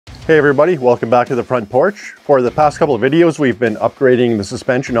Hey everybody, welcome back to the front porch. For the past couple of videos, we've been upgrading the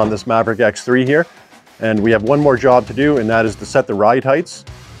suspension on this Maverick X3 here. And we have one more job to do, and that is to set the ride heights.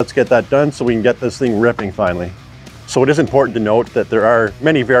 Let's get that done so we can get this thing ripping finally. So it is important to note that there are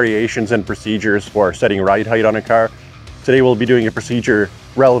many variations and procedures for setting ride height on a car. Today we'll be doing a procedure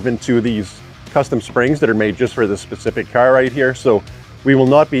relevant to these custom springs that are made just for this specific car right here. So we will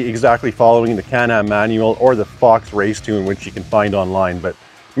not be exactly following the Can Am manual or the Fox race tune, which you can find online, but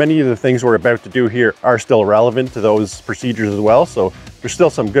many of the things we're about to do here are still relevant to those procedures as well, so there's still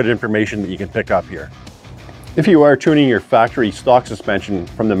some good information that you can pick up here. If you are tuning your factory stock suspension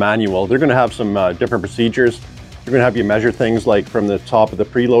from the manual, they're going to have some different procedures. They're going to have you measure things like from the top of the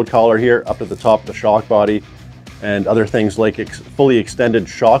preload collar here up to the top of the shock body, and other things like fully extended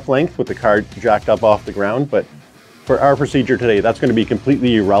shock length with the car jacked up off the ground. But for our procedure today, that's going to be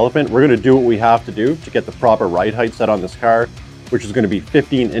completely irrelevant. We're going to do what we have to do to get the proper ride height set on this car, which is going to be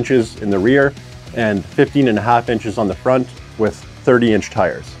 15 inches in the rear and 15.5 inches on the front with 30-inch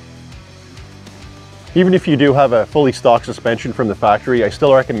tires. Even if you do have a fully stock suspension from the factory, I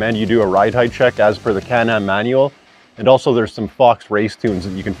still recommend you do a ride height check as per the Can Am manual. And also there's some Fox race tunes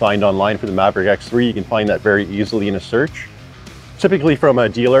that you can find online for the Maverick X3. You can find that very easily in a search. Typically from a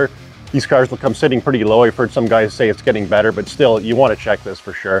dealer, these cars will come sitting pretty low. I've heard some guys say it's getting better, but still you want to check this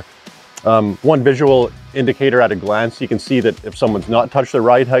for sure. One visual indicator at a glance, you can see that if someone's not touched the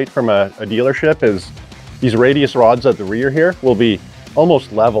ride height from a dealership is these radius rods at the rear here will be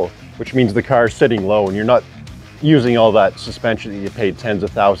almost level, which means the car is sitting low and you're not using all that suspension that you paid tens of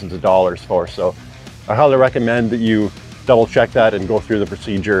thousands of dollars for. So I highly recommend that you double check that and go through the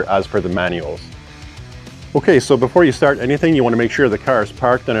procedure as per the manuals. Okay, so before you start anything, you want to make sure the car is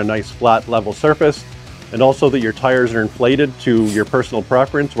parked on a nice flat level surface, and also that your tires are inflated to your personal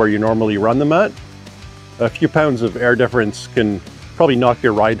preference where you normally run them at. A few pounds of air difference can probably knock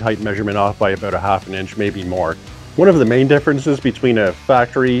your ride height measurement off by about 1/2 inch, maybe more. One of the main differences between a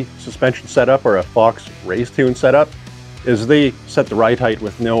factory suspension setup or a Fox race tune setup is they set the ride height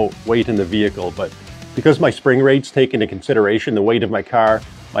with no weight in the vehicle, but because my spring rates take into consideration the weight of my car,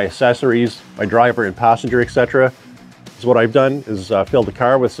 my accessories, my driver and passenger, etc., so what I've done is filled the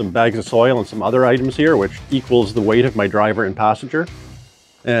car with some bags of soil and some other items here, which equals the weight of my driver and passenger.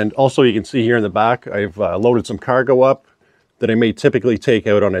 And also you can see here in the back, I've loaded some cargo up that I may typically take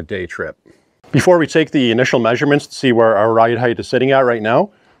out on a day trip. Before we take the initial measurements to see where our ride height is sitting at right now,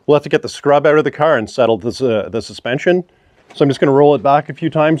 we'll have to get the scrub out of the car and settle this, the suspension. So I'm just going to roll it back a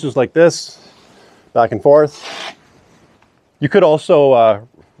few times just like this, back and forth. You could also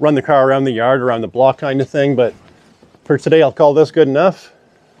run the car around the yard, around the block kind of thing, but for today, I'll call this good enough.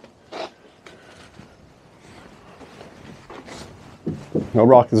 I'll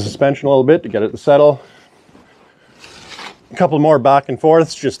rock the suspension a little bit to get it to settle. A couple more back and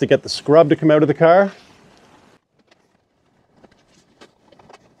forths just to get the scrub to come out of the car.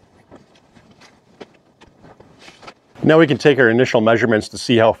 Now we can take our initial measurements to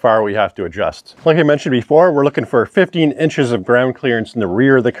see how far we have to adjust. Like I mentioned before, we're looking for 15 inches of ground clearance in the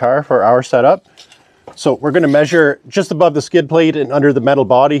rear of the car for our setup. So we're going to measure just above the skid plate and under the metal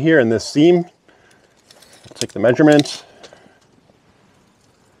body here in this seam. Take the measurement.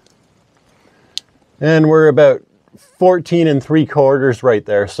 And we're about 14 3/4 right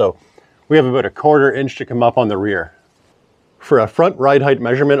there. So we have about 1/4 inch to come up on the rear. For a front ride height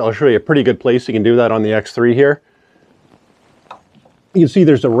measurement, I'll show you a pretty good place you can do that on the X3 here. You can see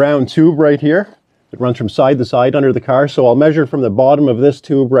there's a round tube right here that runs from side to side under the car. So I'll measure from the bottom of this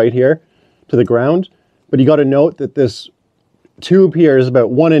tube right here to the ground. But you got to note that this tube here is about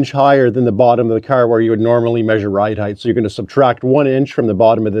 1 inch higher than the bottom of the car where you would normally measure ride height. So you're going to subtract 1 inch from the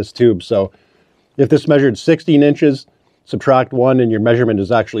bottom of this tube. So if this measured 16 inches, subtract 1 and your measurement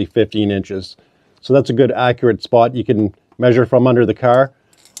is actually 15 inches. So that's a good accurate spot you can measure from under the car.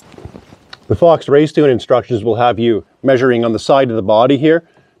 The Fox race tune instructions will have you measuring on the side of the body here.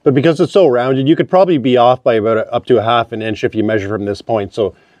 But because it's so rounded, you could probably be off by about up to 1/2 inch if you measure from this point.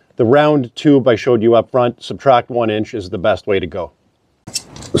 So the round tube I showed you up front, subtract 1 inch is the best way to go.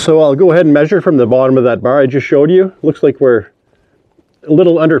 So I'll go ahead and measure from the bottom of that bar I just showed you. Looks like we're a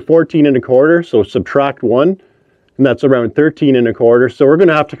little under 14 1/4, so subtract 1, and that's around 13 1/4. So we're going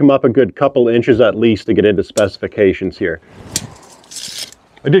to have to come up a good couple inches at least to get into specifications here.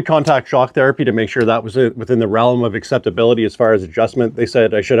 I did contact Shock Therapy to make sure that was within the realm of acceptability as far as adjustment. They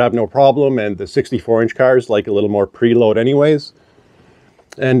said I should have no problem, and the 64-inch cars like a little more preload anyways.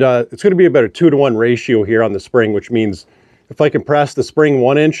 And it's going to be about a 2-to-1 ratio here on the spring, which means if I compress the spring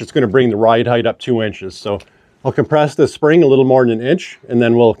 1 inch, it's going to bring the ride height up 2 inches. So I'll compress the spring a little more than 1 inch, and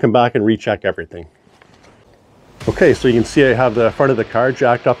then we'll come back and recheck everything. Okay, so you can see I have the front of the car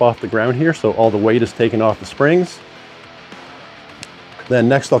jacked up off the ground here, so all the weight is taken off the springs. Then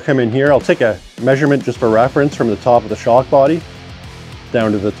next I'll come in here, I'll take a measurement just for reference from the top of the shock body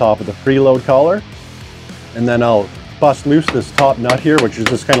down to the top of the preload collar. And then I'll bust loose this top nut here, which is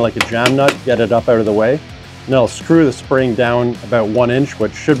just kind of like a jam nut, get it up out of the way. And I'll screw the spring down about 1 inch,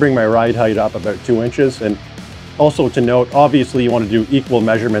 which should bring my ride height up about 2 inches. And also to note, obviously you want to do equal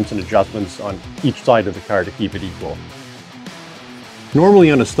measurements and adjustments on each side of the car to keep it equal.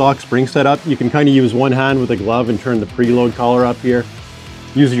 Normally on a stock spring setup, you can kind of use one hand with a glove and turn the preload collar up here.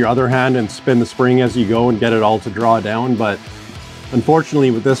 Use your other hand and spin the spring as you go and get it all to draw down. But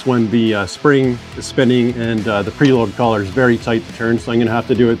unfortunately with this one, the spring is spinning and the preload collar is very tight to turn. So I'm going to have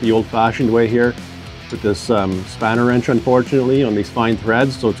to do it the old-fashioned way here with this spanner wrench, unfortunately, on these fine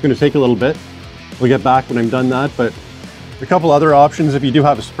threads. So it's going to take a little bit. We'll get back when I'm done that. But a couple other options, if you do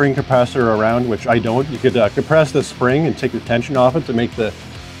have a spring compressor around, which I don't, you could compress the spring and take the tension off it to make the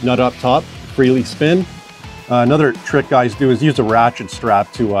nut up top freely spin. Another trick guys do is use a ratchet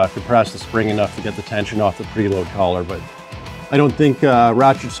strap to compress the spring enough to get the tension off the preload collar. But I don't think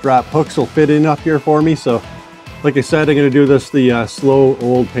ratchet strap hooks will fit in up here for me. So like I said, I'm going to do this the slow,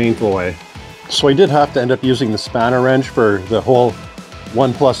 old, painful way. So I did have to end up using the spanner wrench for the whole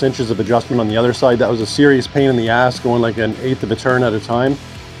 1+ inches of adjustment on the other side. That was a serious pain in the ass, going like 1/8 of a turn at a time.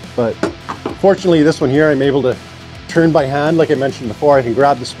 But fortunately this one here, I'm able to turn by hand. Like I mentioned before, I can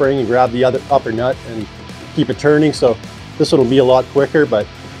grab the spring and grab the other upper nut and keep it turning. So this one will be a lot quicker. But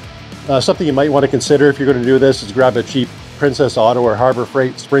something you might want to consider if you're going to do this is grab a cheap Princess Auto or Harbor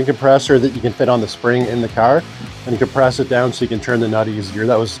Freight spring compressor that you can fit on the spring in the car and compress it down so you can turn the nut easier.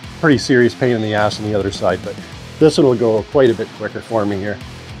 That was a pretty serious pain in the ass on the other side, but this one will go quite a bit quicker for me here.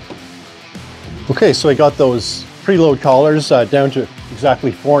 Okay, so I got those preload collars down to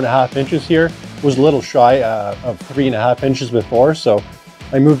exactly 4.5 inches here. It was a little shy of 3.5 inches before, so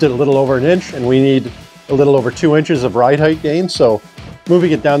I moved it a little over 1 inch, and we need a little over 2 inches of ride height gain. So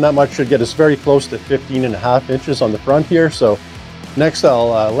moving it down that much should get us very close to 15.5 inches on the front here. So next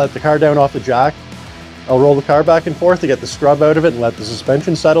I'll let the car down off the jack. I'll roll the car back and forth to get the scrub out of it and let the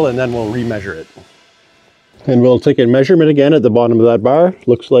suspension settle, and then we'll remeasure it. And we'll take a measurement again at the bottom of that bar.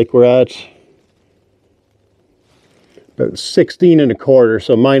 Looks like we're at about 16.25.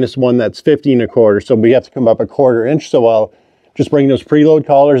 So -1, that's 15.25. So we have to come up 1/4 inch. So I'll just bring those preload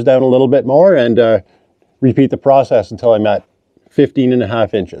collars down a little bit more and repeat the process until I'm at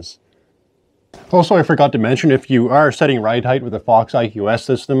 15.5 inches. Also, I forgot to mention, if you are setting ride height with a Fox IQS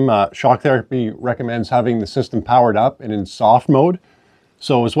system, Shock Therapy recommends having the system powered up and in soft mode.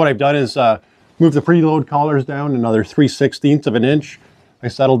 So what I've done is move the preload collars down another 3/16 of an inch. I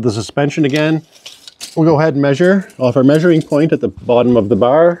settled the suspension again. We'll go ahead and measure off our measuring point at the bottom of the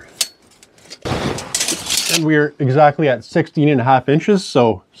bar. And we're exactly at 16.5 inches.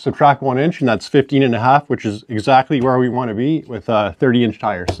 So subtract 1 inch and that's 15.5, which is exactly where we want to be with 30-inch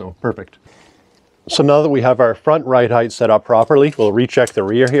tires. So perfect. So now that we have our front ride height set up properly, we'll recheck the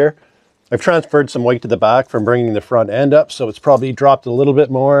rear here. I've transferred some weight to the back from bringing the front end up, so it's probably dropped a little bit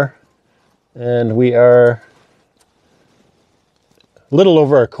more. And we are a little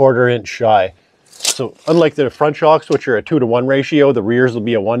over 1/4 inch shy. So unlike the front shocks, which are a 2-to-1 ratio, the rears will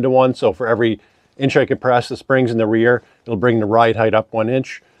be a 1-to-1. So for every inch I compress the springs in the rear, it'll bring the ride height up 1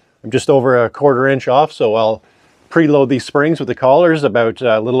 inch. I'm just over 1/4 inch off, so I'll preload these springs with the collars about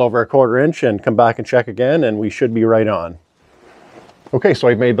a little over 1/4 inch and come back and check again, and we should be right on. Okay, so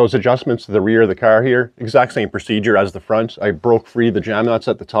I've made those adjustments to the rear of the car here. Exact same procedure as the front. I broke free the jam nuts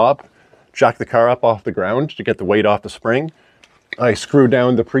at the top, jacked the car up off the ground to get the weight off the spring. I screwed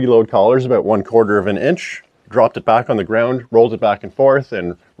down the preload collars about 1/4 of an inch, dropped it back on the ground, rolled it back and forth,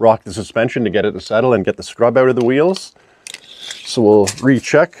 and rocked the suspension to get it to settle and get the scrub out of the wheels. So we'll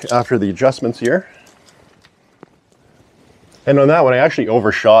recheck after the adjustments here. And on that one, I actually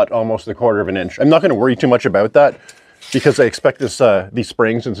overshot almost 1/4 of an inch. I'm not going to worry too much about that because I expect these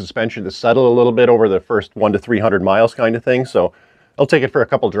springs and suspension to settle a little bit over the first 1 to 300 miles kind of thing. So I'll take it for a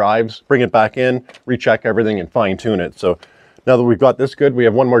couple drives, bring it back in, recheck everything, and fine tune it. So now that we've got this good, we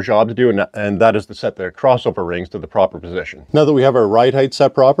have one more job to do, and that is to set the crossover rings to the proper position. Now that we have our ride height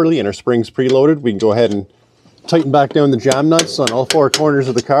set properly and our springs preloaded, we can go ahead and tighten back down the jam nuts on all 4 corners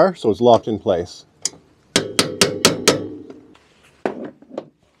of the car so it's locked in place.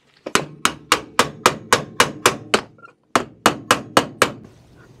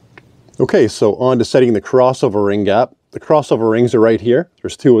 Okay, so on to setting the crossover ring gap. The crossover rings are right here.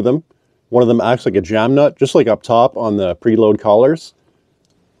 There's 2 of them. One of them acts like a jam nut, just like up top on the preload collars.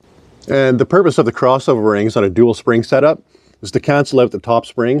 And the purpose of the crossover rings on a dual spring setup is to cancel out the top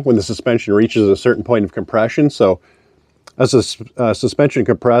spring when the suspension reaches a certain point of compression. So as the suspension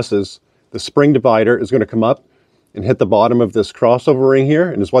compresses, the spring divider is going to come up and hit the bottom of this crossover ring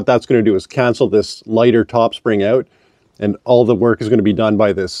here. And what that's going to do is cancel this lighter top spring out. And all the work is going to be done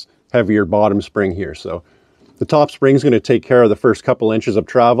by this heavier bottom spring here. So the top spring is going to take care of the first couple inches of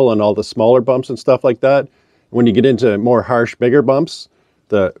travel and all the smaller bumps and stuff like that. When you get into more harsh, bigger bumps,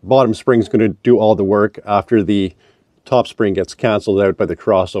 the bottom spring is going to do all the work after the top spring gets canceled out by the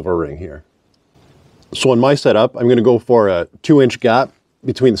crossover ring here. So in my setup, I'm going to go for a 2-inch gap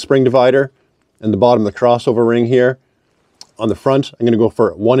between the spring divider and the bottom of the crossover ring here. On the front, I'm going to go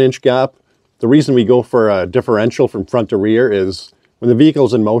for a 1-inch gap. The reason we go for a differential from front to rear is when the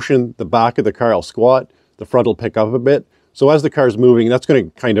vehicle's in motion, the back of the car will squat, the front will pick up a bit. So as the car's moving, that's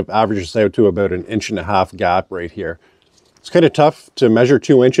going to kind of average us out to about an 1.5 inch gap right here. It's kind of tough to measure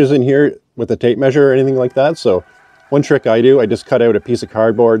 2 inches in here with a tape measure or anything like that. So one trick I do, I just cut out a piece of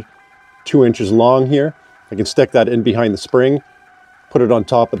cardboard 2 inches long here. I can stick that in behind the spring, put it on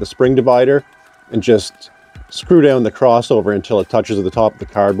top of the spring divider, and just screw down the crossover until it touches the top of the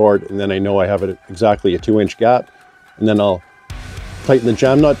cardboard, and then I know I have it exactly a 2-inch gap. And then I'll tighten the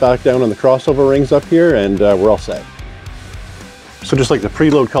jam nut back down on the crossover rings up here, and we're all set. So just like the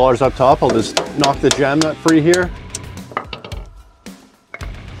preload collars up top, I'll just knock the jam nut free here.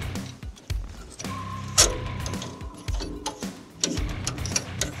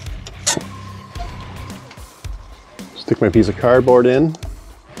 Stick my piece of cardboard in.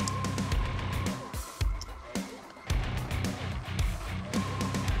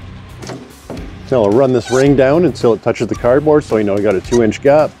 Now I'll run this ring down until it touches the cardboard, so I know I got a 2-inch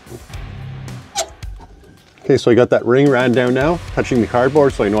gap. Okay, so I got that ring ran down now, touching the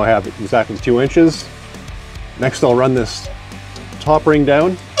cardboard, so I know I have exactly 2 inches. Next I'll run this top ring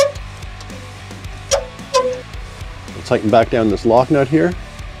down. I'll tighten back down this lock nut here.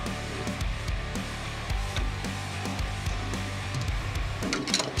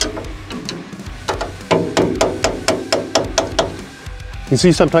 You can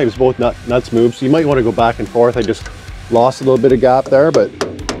see sometimes both nuts move, so you might want to go back and forth. I just lost a little bit of gap there, but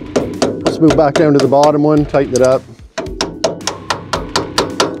let's move back down to the bottom one, tighten it up.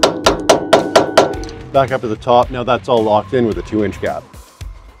 Back up to the top. Now that's all locked in with a 2-inch gap.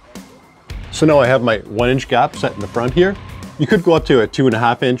 So now I have my 1-inch gap set in the front here. You could go up to a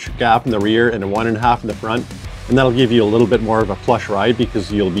 2.5-inch gap in the rear and a 1.5 in the front, and that'll give you a little bit more of a plush ride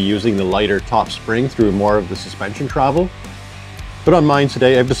because you'll be using the lighter top spring through more of the suspension travel. But on mine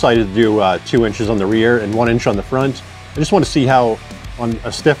today, I've decided to do 2 inches on the rear and 1 inch on the front. I just want to see how, on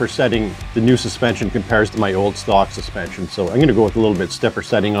a stiffer setting, the new suspension compares to my old stock suspension. So I'm going to go with a little bit stiffer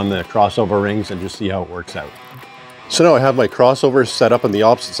setting on the crossover rings and just see how it works out. So now I have my crossovers set up on the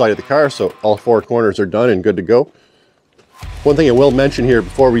opposite side of the car, so all 4 corners are done and good to go. One thing I will mention here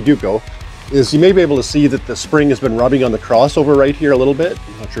before we do go is you may be able to see that the spring has been rubbing on the crossover right here a little bit.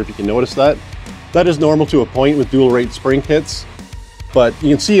 I'm not sure if you can notice that. That is normal to a point with dual rate spring kits. But you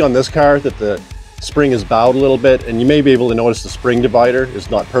can see on this car that the spring is bowed a little bit, and you may be able to notice the spring divider is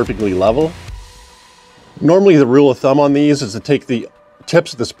not perfectly level. Normally the rule of thumb on these is to take the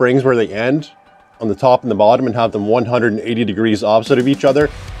tips of the springs where they end on the top and the bottom and have them 180 degrees opposite of each other.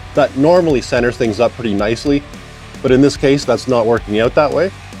 That normally centers things up pretty nicely, but in this case that's not working out that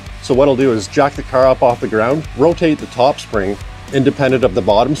way. So what I'll do is jack the car up off the ground, rotate the top spring independent of the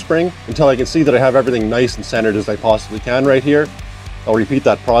bottom spring until I can see that I have everything nice and centered as I possibly can right here. I'll repeat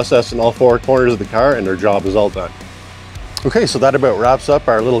that process in all 4 corners of the car and our job is all done. Okay, so that about wraps up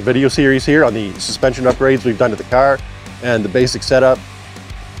our little video series here on the suspension upgrades we've done to the car and the basic setup.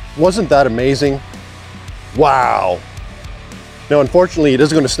 Wasn't that amazing? Wow! Now unfortunately it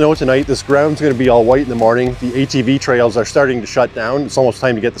is going to snow tonight. This ground's going to be all white in the morning. The ATV trails are starting to shut down. It's almost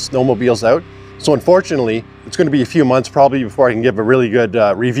time to get the snowmobiles out. So unfortunately, it's going to be a few months probably before I can give a really good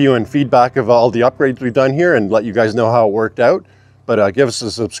review and feedback of all the upgrades we've done here and let you guys know how it worked out. But give us a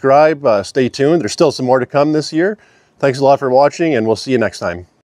subscribe, stay tuned. There's still some more to come this year. Thanks a lot for watching, and we'll see you next time.